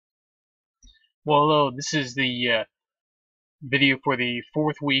Well, hello, this is the video for the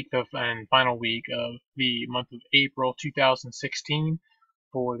fourth week of and final week of the month of April 2016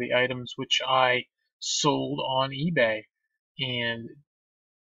 for the items which I sold on eBay. And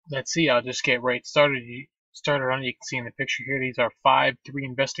let's see, I'll just get right started on it. You can see in the picture here, these are five Three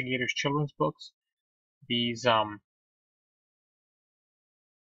Investigators children's books. These, let's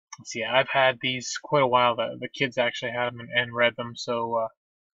see, I've had these quite a while. The kids actually had them and read them, so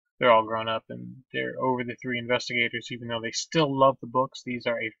they're all grown up and they're over the Three Investigators, even though they still love the books. These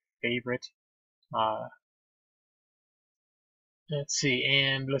are a favorite. Uh, let's see.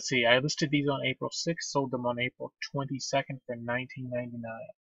 I listed these on April 6th, sold them on April 22nd for $19.99,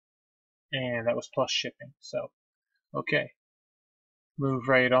 and that was plus shipping. So, okay, move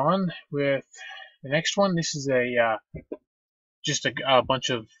right on with the next one. This is just a bunch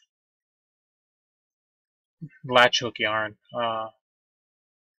of latch hook yarn.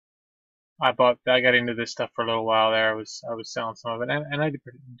 I got into this stuff for a little while there. I was selling some of it, and I did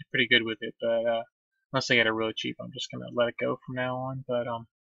pretty good with it. But unless I get it really cheap, I'm just gonna let it go from now on. But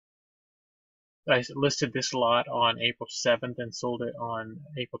I listed this lot on April 7th and sold it on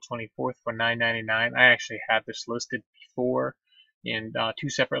April 24th for $9.99. I actually had this listed before in two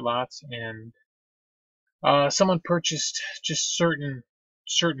separate lots, and someone purchased just certain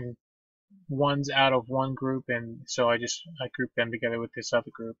ones out of one group, and so I grouped them together with this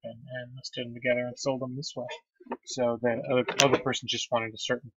other group and listed them together and sold them this way. So the other person just wanted a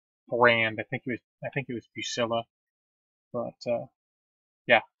certain brand. I think it was Busilla, but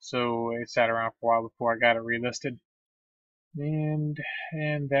yeah. So it sat around for a while before I got it relisted, and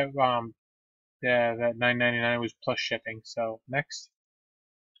and that yeah, that $9.99 was plus shipping. So next,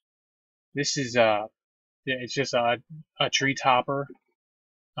 this is yeah, it's just a tree topper.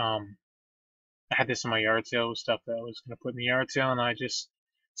 Um, I had this in my yard sale with stuff that I was gonna put in the yard sale, and I just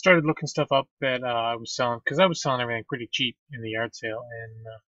started looking stuff up that I was selling because I was selling everything pretty cheap in the yard sale, and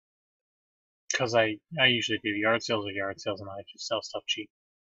because I usually do yard sales, and I just sell stuff cheap.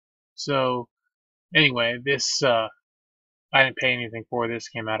 So anyway, this I didn't pay anything for this.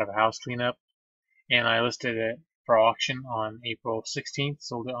 Came out of a house cleanup, and I listed it for auction on April 16th.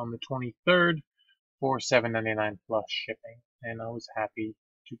 Sold it on the 23rd for $7.99 plus shipping, and I was happy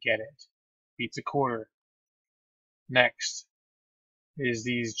to get it. Beats a quarter. Next is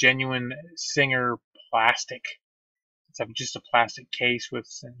these genuine Singer plastic. It's just a plastic case with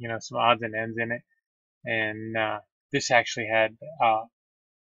some odds and ends in it, and this actually had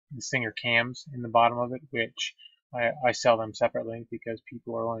the Singer cams in the bottom of it, which I sell them separately because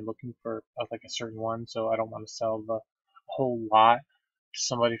people are only looking for like a certain one, so I don't want to sell the whole lot to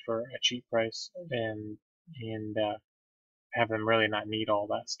somebody for a cheap price and have them really not need all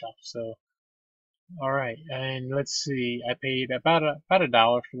that stuff. So all right, and let's see. I paid about a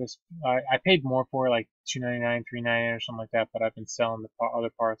dollar for this. I paid more for it, like $2.99, $3.99, or something like that. But I've been selling the other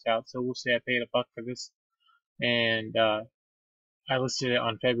parts out, so we'll say I paid $1 for this. And I listed it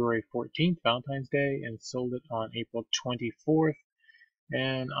on February 14th, Valentine's Day, and sold it on April 24th,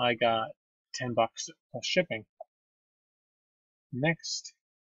 and I got $10 plus shipping. Next,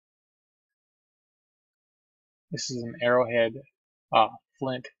 this is an Arrowhead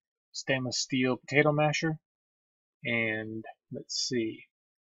Flint stainless steel potato masher, and let's see.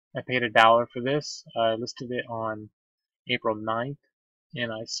 I paid a dollar for this. I listed it on April 9th,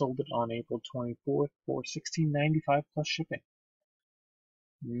 and I sold it on April 24th for $16.95 plus shipping.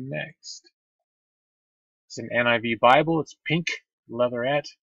 Next, it's an NIV Bible. It's pink leatherette.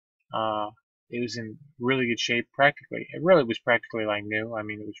 Uh, it was in really good shape. It really was practically like new. I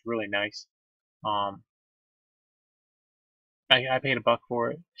mean, it was really nice. Um, I paid $1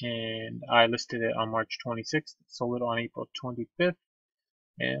 for it, and I listed it on March 26th. Sold it on April 25th,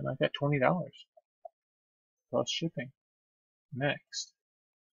 and I got $20 plus shipping. Next.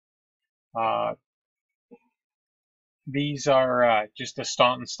 Uh, These are just a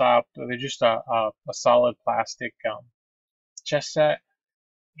Staunton style. They're just a solid plastic chess set,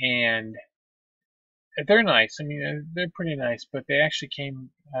 and they're nice. I mean, they're pretty nice, but they actually came.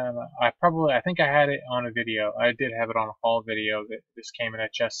 I think I had it on a video. I did have it on a haul video that this came in a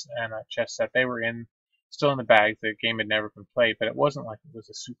chess set. They were still in the bag. The game had never been played, but it wasn't like it was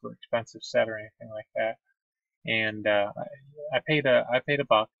a super expensive set or anything like that. And I paid $1,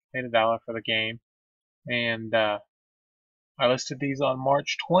 paid a dollar for the game, and I listed these on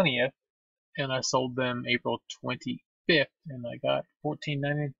March 20th, and I sold them April 25th, and I got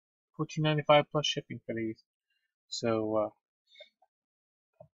 $14.95 plus shipping for these. So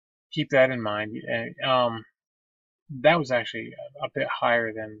keep that in mind. That was actually a bit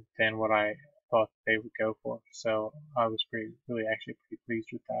higher than what I thought they would go for. So I was really actually pretty pleased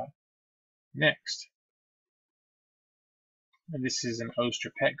with that. Next, and this is an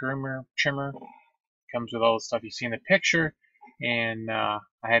Oster pet groomer trimmer. Comes with all the stuff you see in the picture, and I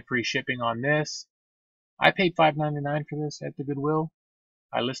had free shipping on this. I paid $5.99 for this at the Goodwill.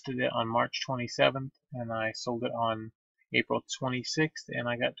 I listed it on March 27th, and I sold it on April 26th, and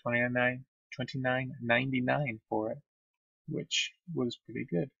I got $29.99 for it, which was pretty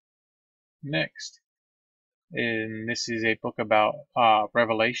good. Next, and this is a book about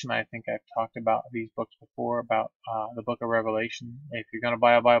Revelation. I think I've talked about these books before, about the book of Revelation. If you're going to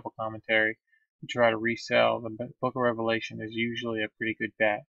buy a Bible commentary to try to resell, the book of Revelation is usually a pretty good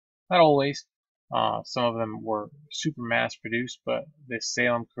bet. Not always. Some of them were super mass produced, but this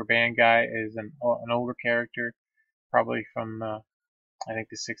Salem Kurban guy is an older character, probably from I think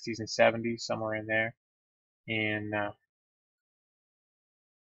the 60s and 70s, somewhere in there. And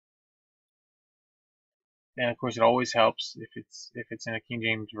of course, it always helps if it's in a King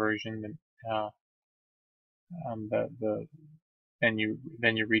James version. Then then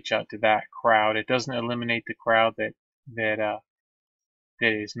you reach out to that crowd. It doesn't eliminate the crowd that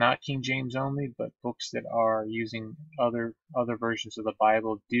is not King James only, but books that are using other versions of the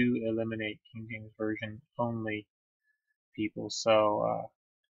Bible do eliminate King James version only people. So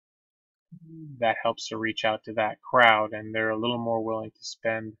that helps to reach out to that crowd, and they're a little more willing to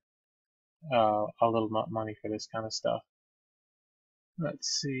spend a little money for this kind of stuff. Let's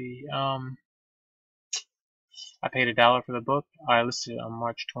see. I paid $1 for the book. I listed it on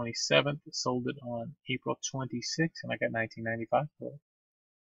March 27th, sold it on April 26th, and I got $19.95 for it.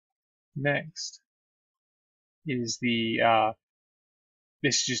 Next is the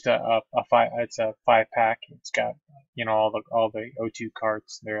this is just a five. It's a 5-pack. It's got all the O2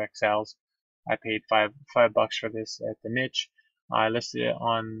 carts. They're XLs. I paid $5 for this at the niche. I listed it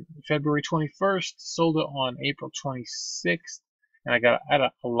on February 21st, sold it on April 26th, and I had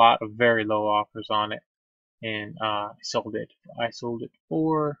a lot of very low offers on it, and I sold it.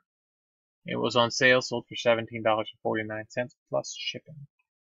 It was on sale, sold for $17.49 plus shipping.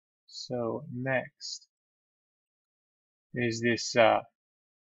 So next is this.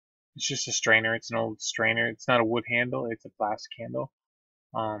 It's just a strainer. It's an old strainer. It's not a wood handle. It's a plastic handle.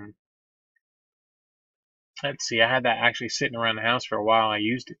 Let's see. I had that actually sitting around the house for a while. I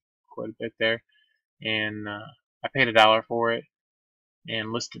used it quite a bit there, and I paid $1 for it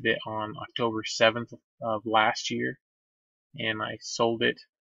and listed it on October 7th of last year, and I sold it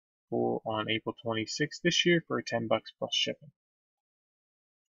on April 26th this year for $10 plus shipping.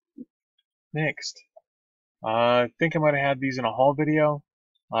 Next, I think I might have had these in a haul video.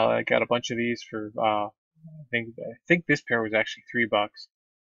 I got a bunch of these for I think this pair was actually $3,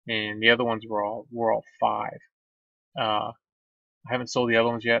 and the other ones were all $5. I haven't sold the other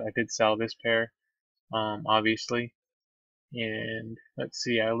ones yet. I did sell this pair, obviously, and let's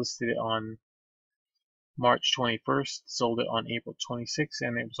see. I listed it on March 21st, sold it on April 26th,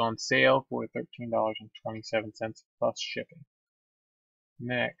 and it was on sale for $13.27 plus shipping.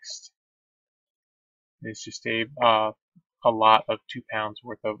 Next is just a lot of 2 pounds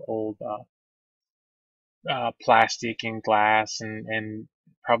worth of old plastic and glass, and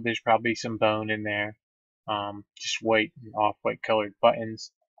there's probably some bone in there. Just white and off-white colored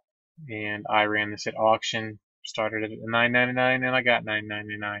buttons. And I ran this at auction, started it at $9.99, and I got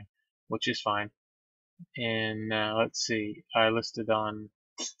 $9.99, which is fine. And let's see, I must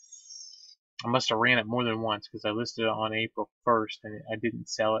have ran it more than once, because I listed it on April 1st and I didn't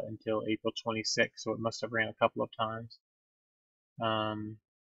sell it until April 26th, so it must have ran a couple of times. And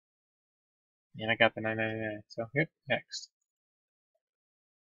I got the $9.99. So yep, next.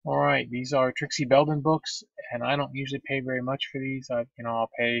 Alright, these are Trixie Belden books, and I don't usually pay very much for these. I'll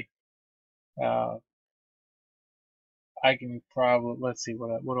pay I can probably, let's see,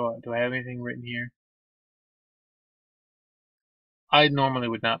 do I have anything written here? I normally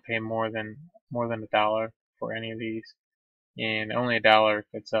would not pay more than $1 for any of these, and only $1 if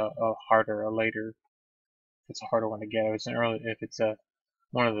it's a harder one to get. If it's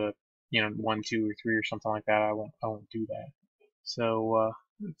one of the 1, 2, or 3 or something like that, I won't do that. So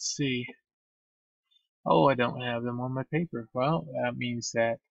let's see. Oh, I don't have them on my paper. Well, that means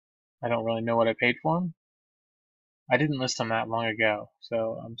that I don't really know what I paid for them. I didn't list them that long ago,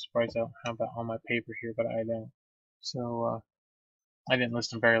 so I'm surprised I don't have that on my paper here, but I don't. So I didn't list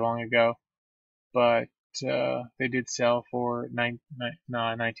them very long ago, but they did sell for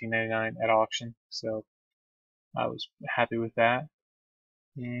 $19.99 at auction, so I was happy with that.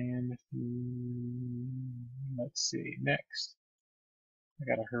 And let's see, next. I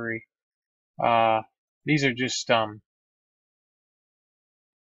gotta hurry. These are just the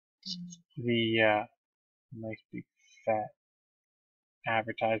nice big fat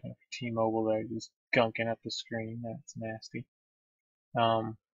advertisement for T-Mobile there, just gunking up the screen. That's nasty.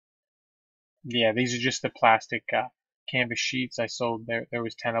 Yeah, these are just the plastic canvas sheets I sold. There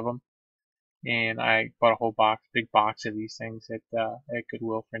was 10 of them, and I bought a whole box, big box of these things at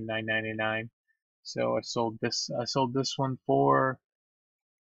Goodwill for $9.99. So I sold this. I sold this one for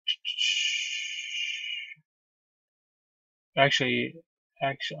actually,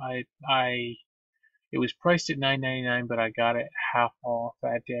 I it was priced at $9.99, but I got it half off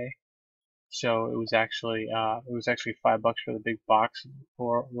that day. So it was actually $5 for the big box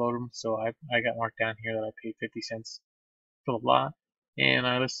for load them. So I got marked down here that I paid 50 cents for the lot, and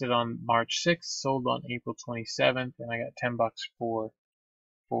I listed on March 6th, sold on April 27th, and I got $10 for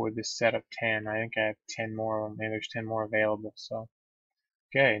this set of 10. I think I have 10 more of them, and there's 10 more available. So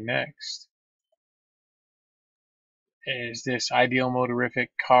okay, next is this Ideal Motorific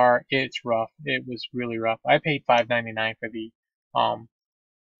car. It's rough. It was really rough. I paid $5.99 for the um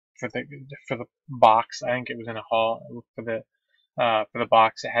for the box. I think it was in a haul for the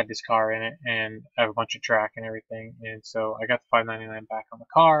box that had this car in it, and I have a bunch of track and everything. And so I got the $5.99 back on the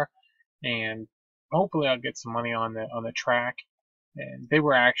car, and hopefully I'll get some money on the track. And they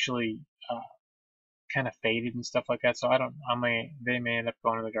were actually kind of faded and stuff like that, so they may end up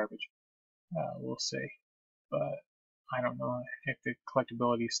going to the garbage. We'll see, but I don't know if the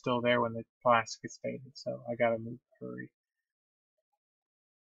collectability is still there when the plastic is faded, so I gotta move, hurry.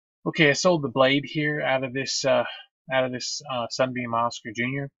 Okay, I sold the blade here out of this Sunbeam Oscar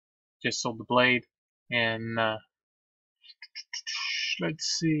Jr. Just sold the blade, and let's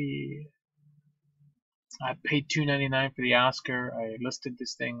see. I paid $2.99 for the Oscar. I listed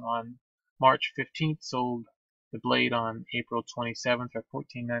this thing on March 15th. Sold the blade on April 27th for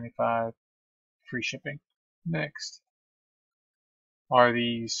 $14.95, free shipping. Next are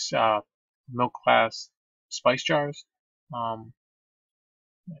these milk glass spice jars.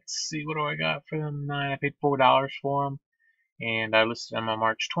 Let's see, what do I got for them? I paid $4 for them, and I listed them on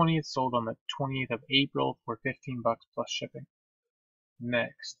March 20th. Sold on the 20th of April for $15 plus shipping.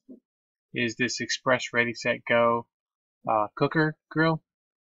 Next is this Express Ready Set Go cooker grill,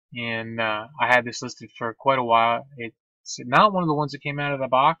 and I had this listed for quite a while. It's not one of the ones that came out of the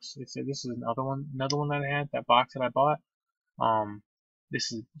box. This is another one that I had, that box that I bought.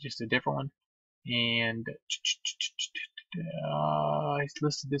 This is just a different one, and I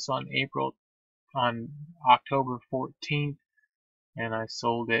listed this on October 14th, and I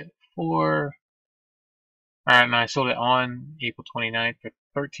sold it on April 29th for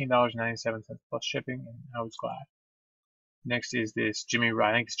 $13.97 plus shipping, and I was glad. Next is this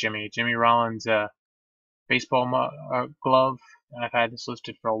I think it's Jimmy Rollins baseball glove. I've had this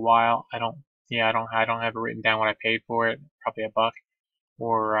listed for a while. I don't have it written down what I paid for it. Probably $1,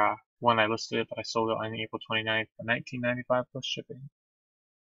 or when I listed it, but I sold it on April 29th for $19.95 plus shipping.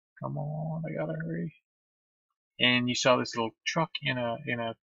 Come on, I gotta hurry. And you saw this little truck in a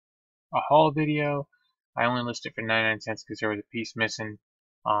haul video. I only listed it for 99 cents because there was a piece missing.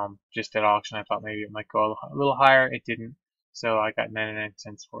 Just at auction, I thought maybe it might go a little higher. It didn't, so I got 99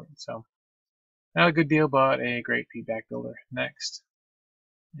 cents for it. So not a good deal, but a great feedback builder. Next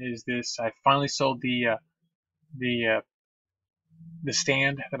is this. I finally sold the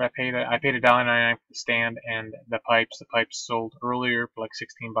stand that I paid. I paid $1.99 for the stand and the pipes. The pipes sold earlier for like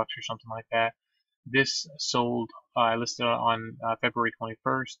 $16 or something like that. This sold. I listed it on February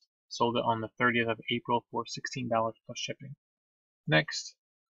 21st. Sold it on the 30th of April for $16 plus shipping. Next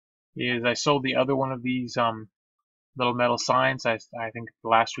is I sold the other one of these little metal signs. I think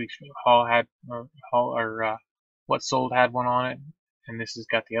last week's haul had what sold had one on it, and this has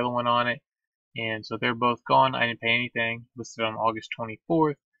got the other one on it, and so they're both gone. I didn't pay anything. Listed on August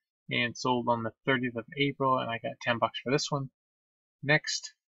 24th and sold on the 30th of April, and I got $10 for this one.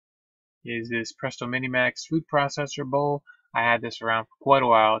 Next is this Presto Minimax food processor bowl. I had this around for quite a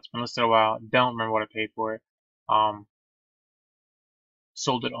while. It's been listed a while. Don't remember what I paid for it.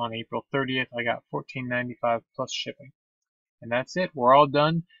 Sold it on April 30th. I got $14.95 plus shipping. And that's it. We're all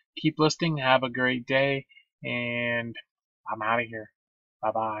done. Keep listing. Have a great day. And I'm out of here.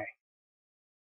 Bye-bye.